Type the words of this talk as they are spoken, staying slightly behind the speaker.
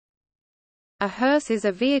A hearse is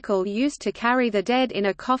a vehicle used to carry the dead in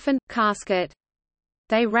a coffin, casket.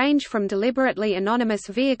 They range from deliberately anonymous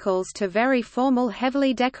vehicles to very formal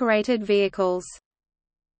heavily decorated vehicles.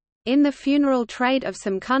 In the funeral trade of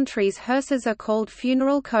some countries, hearses are called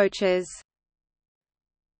funeral coaches.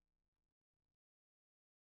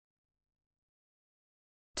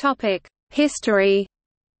 History.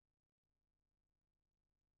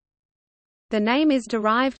 The name is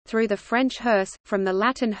derived, through the French hearse, from the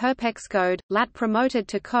Latin herpexcode, lat promoted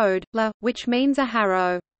to code, la, which means a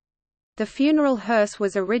harrow. The funeral hearse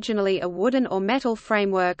was originally a wooden or metal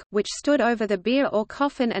framework, which stood over the bier or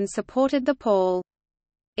coffin and supported the pall.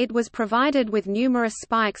 It was provided with numerous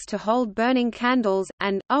spikes to hold burning candles,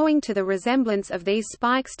 and, owing to the resemblance of these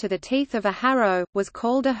spikes to the teeth of a harrow, was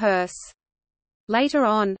called a hearse. Later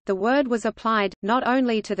on, the word was applied, not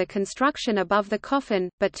only to the construction above the coffin,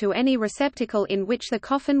 but to any receptacle in which the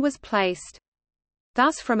coffin was placed.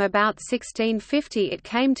 Thus from about 1650 it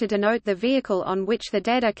came to denote the vehicle on which the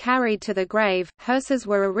dead are carried to the grave. Hearses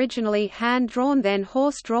were originally hand-drawn, then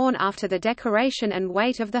horse-drawn after the decoration and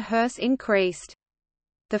weight of the hearse increased.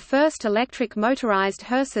 The first electric motorized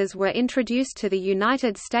hearses were introduced to the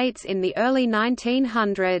United States in the early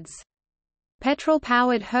 1900s.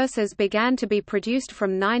 Petrol-powered hearses began to be produced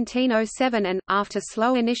from 1907 and, after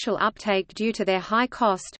slow initial uptake due to their high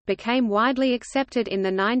cost, became widely accepted in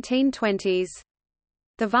the 1920s.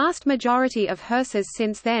 The vast majority of hearses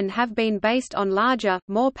since then have been based on larger,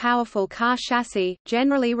 more powerful car chassis,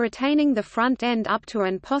 generally retaining the front end up to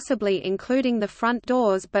and possibly including the front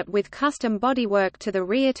doors, but with custom bodywork to the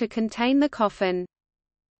rear to contain the coffin.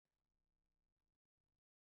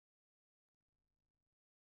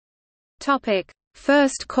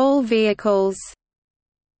 First call vehicles.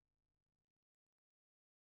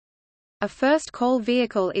 A first call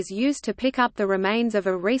vehicle is used to pick up the remains of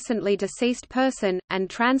a recently deceased person, and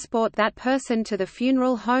transport that person to the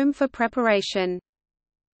funeral home for preparation.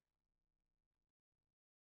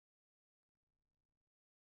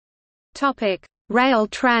 Rail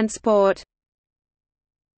transport.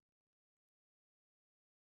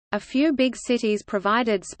 A few big cities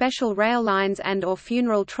provided special rail lines and/or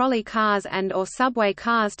funeral trolley cars and/or subway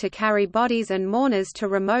cars to carry bodies and mourners to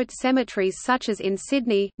remote cemeteries such as in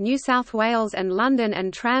Sydney, New South Wales and London,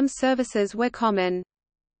 and tram services were common.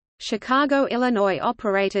 Chicago, Illinois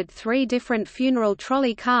operated 3 different funeral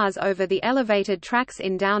trolley cars over the elevated tracks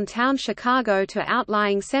in downtown Chicago to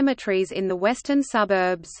outlying cemeteries in the western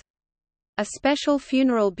suburbs. A special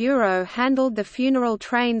funeral bureau handled the funeral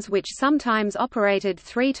trains, which sometimes operated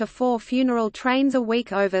 3 to 4 funeral trains a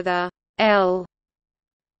week over the L.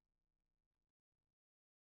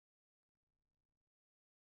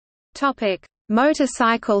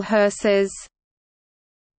 Motorcycle hearses.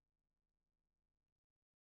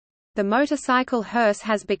 The motorcycle hearse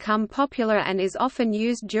has become popular and is often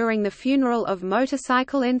used during the funeral of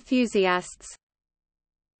motorcycle enthusiasts.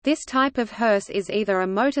 This type of hearse is either a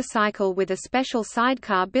motorcycle with a special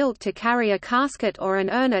sidecar built to carry a casket or an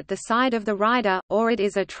urn at the side of the rider, or it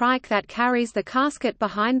is a trike that carries the casket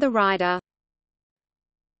behind the rider.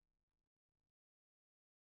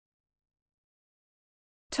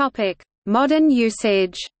 Modern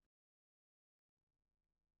usage.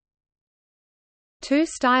 2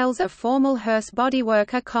 styles of formal hearse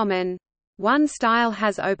bodywork are common. One style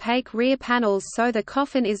has opaque rear panels so the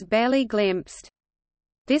coffin is barely glimpsed.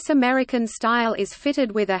 This American style is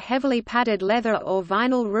fitted with a heavily padded leather or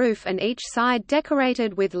vinyl roof and each side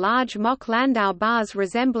decorated with large mock landau bars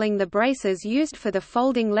resembling the braces used for the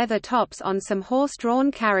folding leather tops on some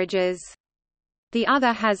horse-drawn carriages. The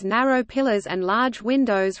other has narrow pillars and large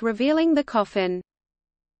windows revealing the coffin.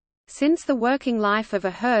 Since the working life of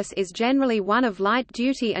a hearse is generally one of light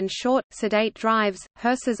duty and short, sedate drives,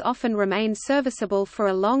 hearses often remain serviceable for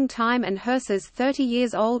a long time, and hearses 30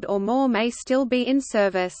 years old or more may still be in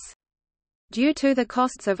service. Due to the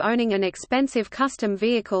costs of owning an expensive custom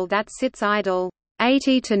vehicle that sits idle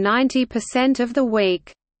 80 to 90% of the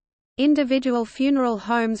week, individual funeral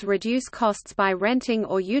homes reduce costs by renting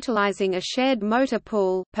or utilizing a shared motor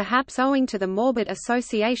pool, perhaps owing to the morbid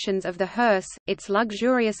associations of the hearse, its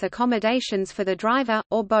luxurious accommodations for the driver,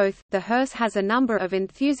 or both. The hearse has a number of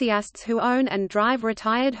enthusiasts who own and drive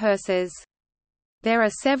retired hearses. There are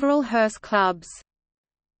several hearse clubs.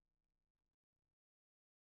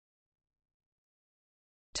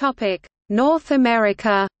 North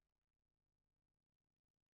America.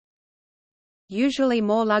 Usually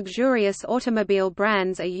more luxurious automobile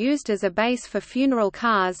brands are used as a base for funeral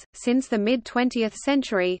cars. Since the mid-20th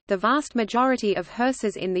century, the vast majority of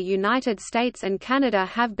hearses in the United States and Canada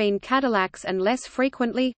have been Cadillacs and less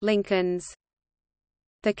frequently, Lincolns.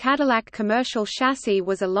 The Cadillac commercial chassis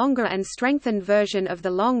was a longer and strengthened version of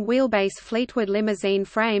the long-wheelbase Fleetwood limousine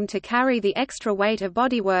frame to carry the extra weight of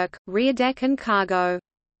bodywork, rear deck and cargo.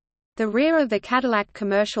 The rear of the Cadillac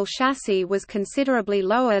commercial chassis was considerably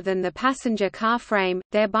lower than the passenger car frame,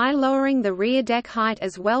 thereby lowering the rear deck height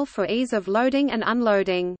as well for ease of loading and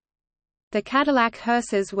unloading. The Cadillac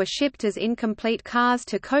hearses were shipped as incomplete cars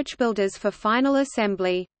to coachbuilders for final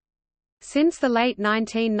assembly. Since the late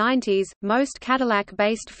 1990s, most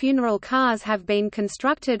Cadillac-based funeral cars have been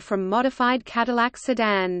constructed from modified Cadillac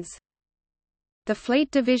sedans. The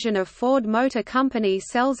fleet division of Ford Motor Company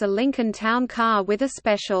sells a Lincoln Town Car with a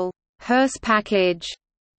special Hearse package,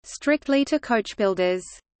 strictly to coachbuilders.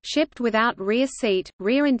 Shipped without rear seat,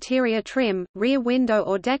 rear interior trim, rear window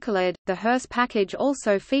or decollage, the Hearse package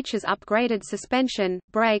also features upgraded suspension,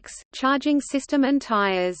 brakes, charging system and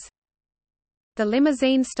tires. The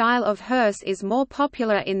limousine style of hearse is more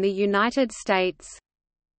popular in the United States.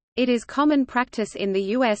 It is common practice in the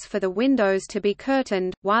U.S. for the windows to be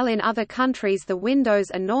curtained, while in other countries the windows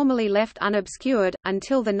are normally left unobscured.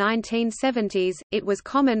 Until the 1970s, it was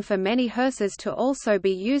common for many hearses to also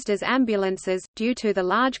be used as ambulances, due to the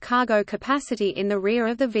large cargo capacity in the rear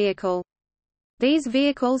of the vehicle. These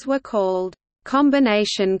vehicles were called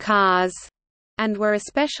combination cars and were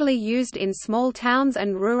especially used in small towns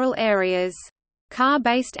and rural areas.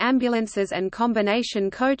 Car-based ambulances and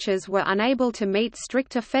combination coaches were unable to meet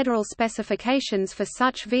stricter federal specifications for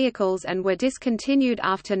such vehicles and were discontinued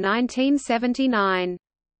after 1979.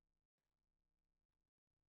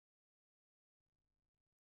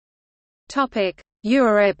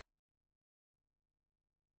 Europe.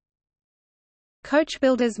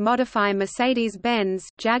 Coachbuilders modify Mercedes-Benz,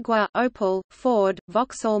 Jaguar, Opel, Ford,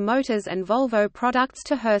 Vauxhall Motors and Volvo products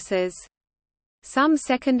to hearses. Some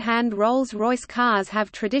second-hand Rolls-Royce cars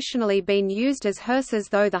have traditionally been used as hearses,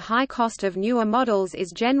 though the high cost of newer models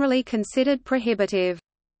is generally considered prohibitive.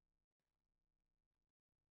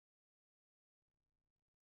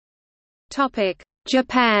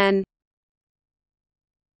 Japan.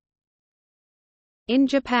 In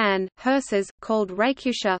Japan, hearses, called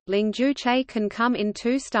rekyusha, lingjuche, can come in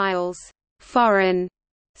two styles: foreign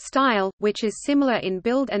style, which is similar in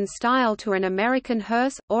build and style to an American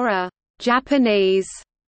hearse, or a Japanese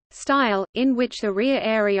style, in which the rear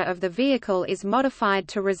area of the vehicle is modified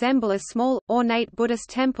to resemble a small, ornate Buddhist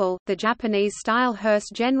temple. The Japanese-style hearse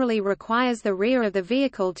generally requires the rear of the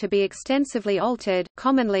vehicle to be extensively altered.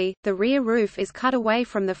 Commonly, the rear roof is cut away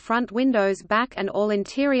from the front windows back and all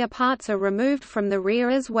interior parts are removed from the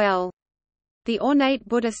rear as well. The ornate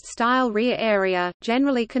Buddhist-style rear area,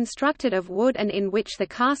 generally constructed of wood and in which the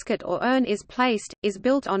casket or urn is placed, is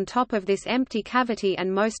built on top of this empty cavity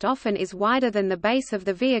and most often is wider than the base of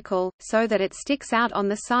the vehicle, so that it sticks out on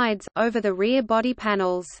the sides, over the rear body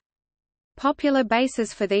panels. Popular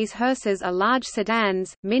bases for these hearses are large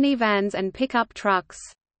sedans, minivans and pickup trucks.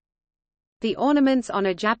 The ornaments on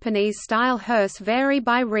a Japanese-style hearse vary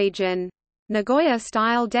by region. Nagoya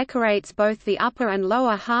style decorates both the upper and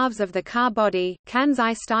lower halves of the car body.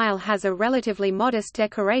 Kansai style has a relatively modest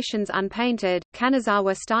decorations unpainted.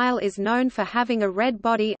 Kanazawa style is known for having a red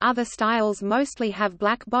body. Other styles mostly have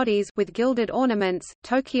black bodies with gilded ornaments.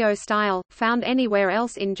 Tokyo style, found anywhere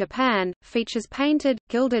else in Japan, features painted,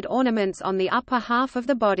 gilded ornaments on the upper half of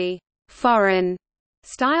the body. Foreign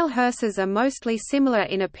style hearses are mostly similar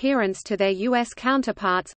in appearance to their U.S.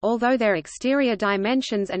 counterparts, although their exterior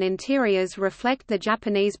dimensions and interiors reflect the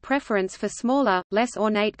Japanese preference for smaller, less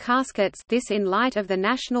ornate caskets, this in light of the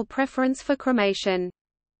national preference for cremation.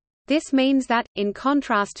 This means that, in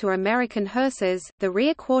contrast to American hearses, the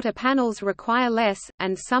rear quarter panels require less,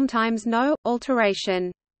 and sometimes no,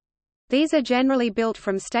 alteration. These are generally built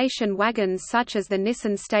from station wagons such as the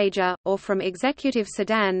Nissan Stager, or from executive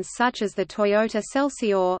sedans such as the Toyota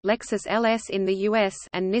Celsior, Lexus LS in the US,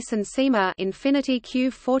 and Nissan Cima Infiniti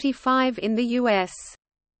Q45 in the US.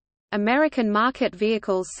 American market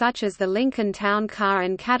vehicles such as the Lincoln Town Car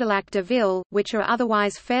and Cadillac DeVille, which are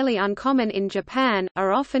otherwise fairly uncommon in Japan,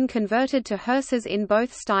 are often converted to hearses in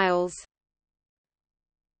both styles.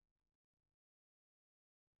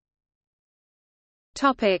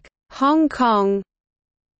 Hong Kong.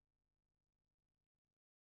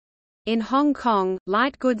 In Hong Kong,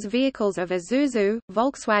 light goods vehicles of Isuzu,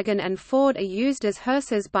 Volkswagen and Ford are used as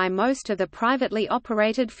hearses by most of the privately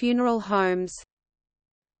operated funeral homes.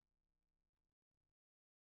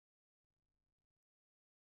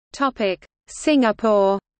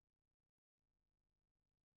 Singapore.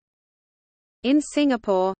 In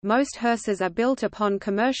Singapore, most hearses are built upon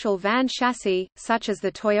commercial van chassis, such as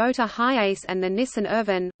the Toyota Hiace and the Nissan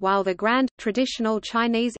Irvine, while the grand, traditional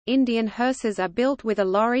Chinese, Indian hearses are built with a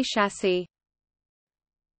lorry chassis.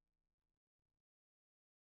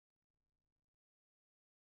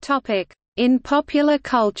 In popular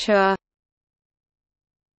culture.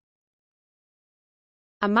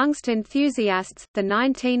 Amongst enthusiasts, the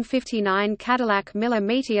 1959 Cadillac Miller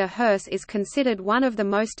Meteor Hearse is considered one of the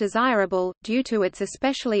most desirable, due to its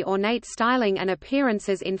especially ornate styling and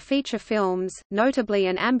appearances in feature films, notably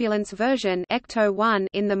an ambulance version Ecto-1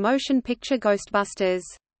 in the motion picture Ghostbusters.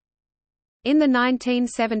 In the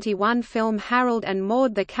 1971 film Harold and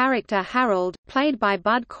Maude, the character Harold, played by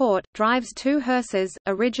Bud Cort, drives two hearses,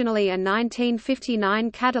 originally a 1959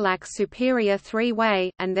 Cadillac Superior three-way,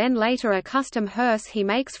 and then later a custom hearse he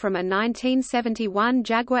makes from a 1971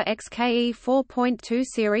 Jaguar XKE 4.2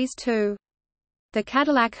 Series 2. The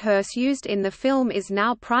Cadillac hearse used in the film is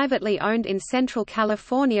now privately owned in Central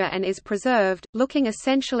California and is preserved, looking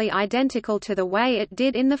essentially identical to the way it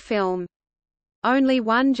did in the film. Only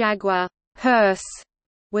one Jaguar Hearse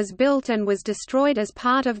was built and was destroyed as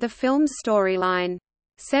part of the film's storyline.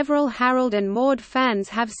 Several Harold and Maude fans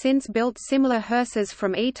have since built similar hearses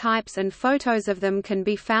from E-types and photos of them can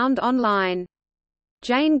be found online.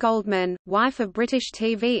 Jane Goldman, wife of British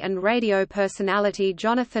TV and radio personality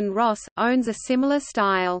Jonathan Ross, owns a similar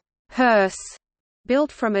style hearse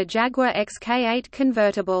built from a Jaguar XK8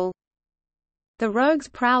 convertible. The Rogues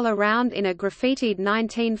prowl around in a graffitied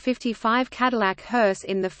 1955 Cadillac hearse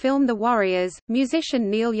in the film The Warriors. Musician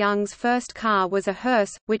Neil Young's first car was a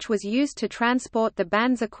hearse, which was used to transport the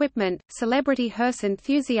band's equipment. Celebrity hearse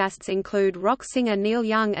enthusiasts include rock singer Neil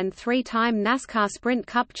Young and three-time NASCAR Sprint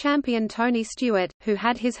Cup champion Tony Stewart, who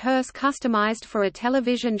had his hearse customized for a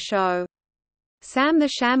television show. Sam the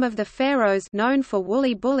Sham of the Pharaohs, known for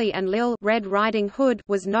Wooly Bully and Lil Red Riding Hood,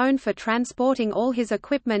 was known for transporting all his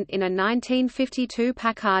equipment in a 1952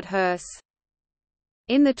 Packard hearse.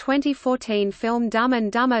 In the 2014 film Dumb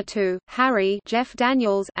and Dumber 2, Harry Jeff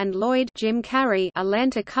Daniels and Lloyd Jim Carrey are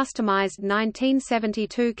lent a customized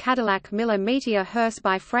 1972 Cadillac Miller Meteor hearse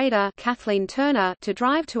by freighter Kathleen Turner to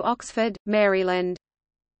drive to Oxford, Maryland.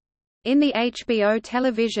 In the HBO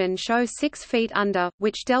television show 6 Feet Under,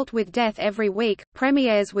 which dealt with death every week,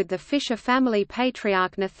 premieres with the Fisher family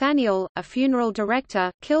patriarch Nathaniel, a funeral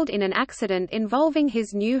director, killed in an accident involving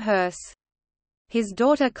his new hearse. His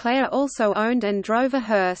daughter Claire also owned and drove a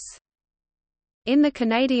hearse. In the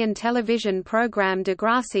Canadian television program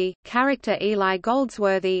Degrassi, character Eli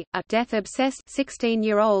Goldsworthy, a death-obsessed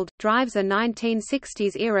 16-year-old, drives a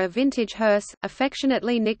 1960s-era vintage hearse,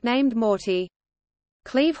 affectionately nicknamed Morty.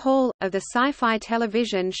 Cleve Hall, of the sci-fi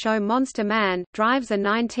television show Monster Man, drives a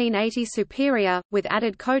 1980 Superior, with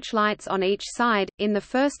added coach lights on each side, in the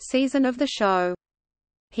first season of the show.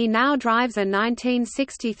 He now drives a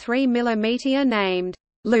 1963 Miller Meteor named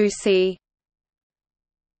Lucy.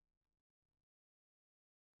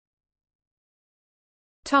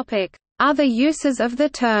 Other uses of the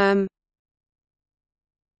term.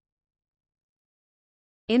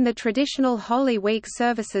 In the traditional Holy Week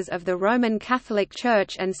services of the Roman Catholic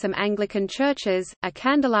Church and some Anglican churches, a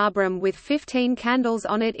candelabrum with 15 candles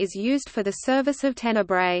on it is used for the service of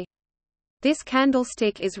Tenebrae. This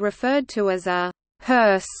candlestick is referred to as a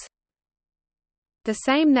hearse. The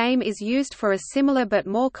same name is used for a similar but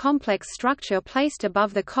more complex structure placed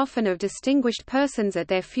above the coffin of distinguished persons at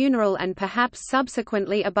their funeral and perhaps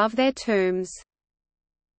subsequently above their tombs.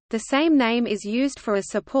 The same name is used for a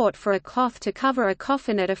support for a cloth to cover a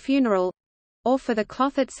coffin at a funeral, or for the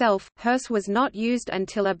cloth itself. Hearse was not used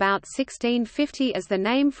until about 1650 as the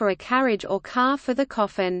name for a carriage or car for the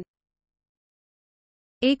coffin.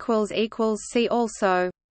 See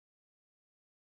also